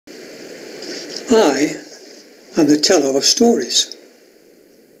I am the teller of stories.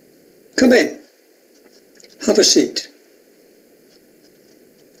 Come in, have a seat.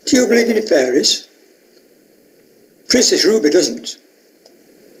 Do you believe in fairies? Princess Ruby doesn't.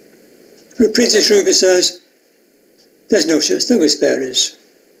 Princess Ruby says there's no such thing as fairies.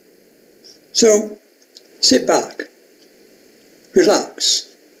 So sit back,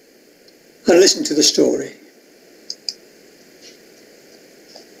 relax, and listen to the story.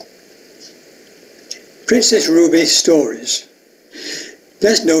 Princess Ruby's stories.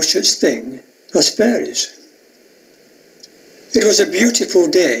 There's no such thing as fairies. It was a beautiful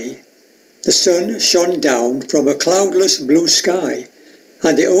day. The sun shone down from a cloudless blue sky,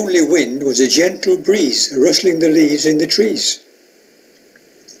 and the only wind was a gentle breeze rustling the leaves in the trees.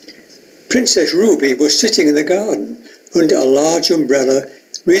 Princess Ruby was sitting in the garden under a large umbrella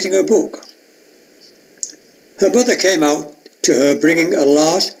reading a book. Her mother came out to her bringing a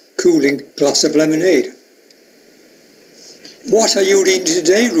large, cooling glass of lemonade. "What are you reading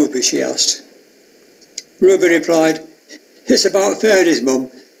today, Ruby?" she asked. Ruby replied, "It's about fairies, Mum,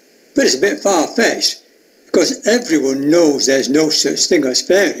 but it's a bit far-fetched, because everyone knows there's no such thing as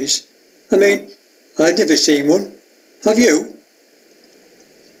fairies. I mean, I've never seen one. Have you?"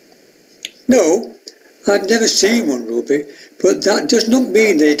 "No, I've never seen one, Ruby, but that does not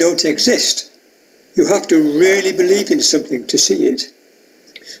mean they don't exist. You have to really believe in something to see it."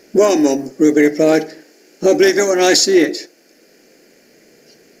 "Well, Mum," Ruby replied, "I'll believe it when I see it."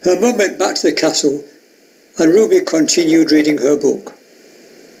 Her mum went back to the castle, and Ruby continued reading her book.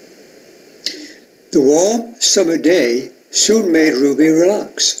 The warm summer day soon made Ruby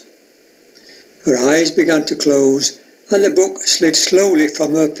relax. Her eyes began to close, and the book slid slowly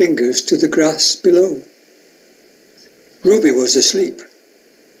from her fingers to the grass below. Ruby was asleep.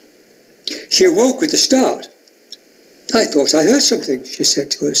 She awoke with a start. "I thought I heard something," she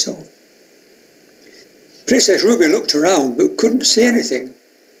said to herself. Princess Ruby looked around but couldn't see anything.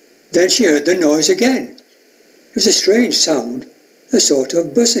 Then she heard the noise again. It was a strange sound, a sort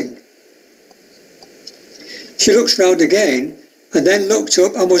of buzzing. She looked round again, and then looked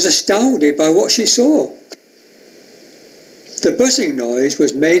up and was astounded by what she saw. The buzzing noise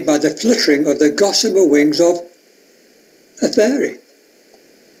was made by the fluttering of the gossamer wings of a fairy.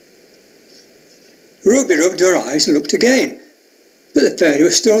 Ruby rubbed her eyes and looked again, but the fairy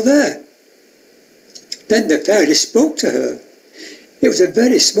was still there. Then the fairy spoke to her. It was a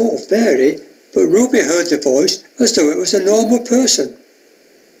very small fairy, but Ruby heard the voice as though it was a normal person.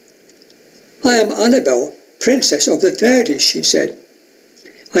 "I am Annabel, Princess of the Fairies," she said.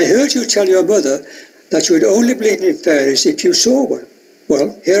 "I heard you tell your mother that you would only believe in fairies if you saw one.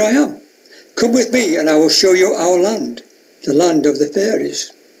 Well, here I am. Come with me and I will show you our land, the land of the fairies."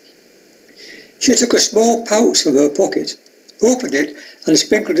 She took a small pouch from her pocket, opened it, and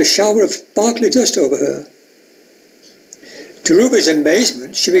sprinkled a shower of sparkly dust over her. To Ruby's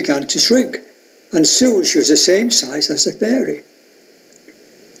amazement, she began to shrink, and soon she was the same size as the fairy.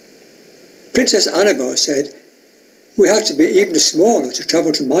 Princess Annabel said, "We have to be even smaller to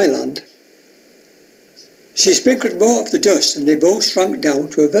travel to my land." She sprinkled more of the dust, and they both shrank down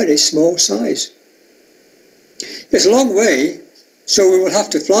to a very small size. "It's a long way, so we will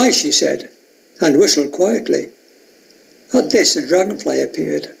have to fly," she said, and whistled quietly. At this, a dragonfly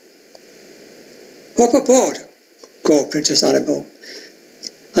appeared. "Hop aboard," called Princess Annabel,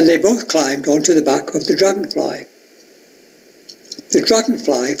 and they both climbed onto the back of the dragonfly. The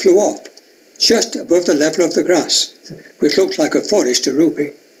dragonfly flew off, just above the level of the grass, which looked like a forest to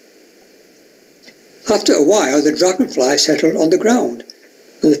Ruby. After a while, the dragonfly settled on the ground,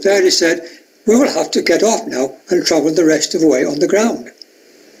 and the fairy said, "We will have to get off now and travel the rest of the way on the ground."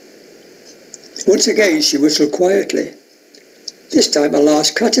 Once again she whistled quietly. This time a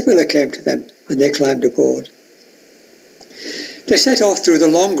large caterpillar came to them, and they climbed aboard. They set off through the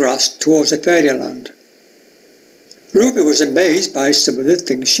long grass towards the fairyland. Ruby was amazed by some of the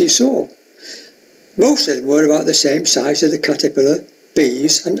things she saw. Most of them were about the same size as the caterpillar,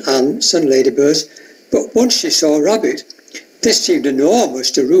 bees and ants and ladybirds, but once she saw a rabbit. This seemed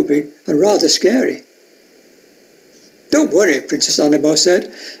enormous to Ruby and rather scary. "Don't worry," Princess Annabel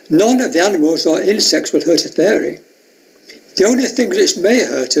said. "None of the animals or insects will hurt a fairy. The only things which may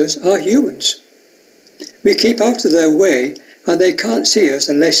hurt us are humans. We keep out of their way, and they can't see us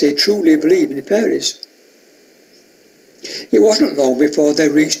unless they truly believe in fairies." It wasn't long before they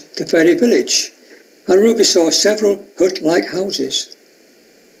reached the fairy village, and Ruby saw several hut-like houses.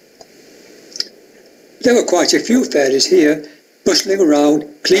 There were quite a few fairies here, bustling around,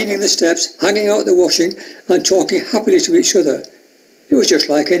 cleaning the steps, hanging out the washing, and talking happily to each other. It was just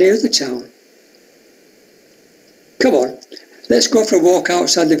like any other town. "Come on, let's go for a walk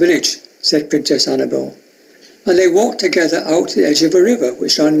outside the village," said Princess Annabel, and they walked together out to the edge of a river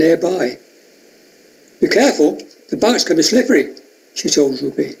which ran nearby. Be careful, the banks can be slippery, she told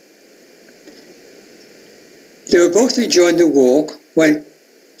Ruby. They were both enjoying the walk when,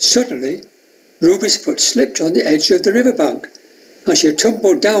 suddenly, Ruby's foot slipped on the edge of the riverbank, and she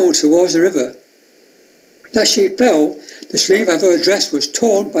tumbled down towards the river. As she fell, the sleeve of her dress was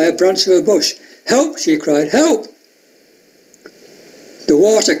torn by a branch of a bush. Help, she cried, help! The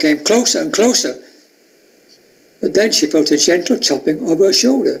water came closer and closer, but then she felt a gentle tapping of her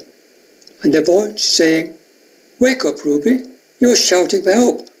shoulder, and a voice saying, Wake up, Ruby, you're shouting for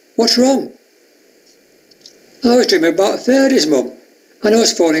help. What's wrong? I was dreaming about fairies, Mum, and I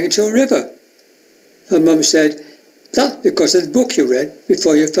was falling into a river. Her mum said, That's because of the book you read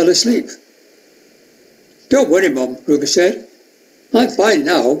before you fell asleep. Don't worry, Mum, Ruby said. I'm fine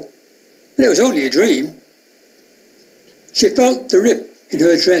now, but it was only a dream. She felt the rip in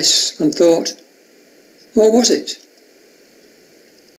her dress and thought, what was it?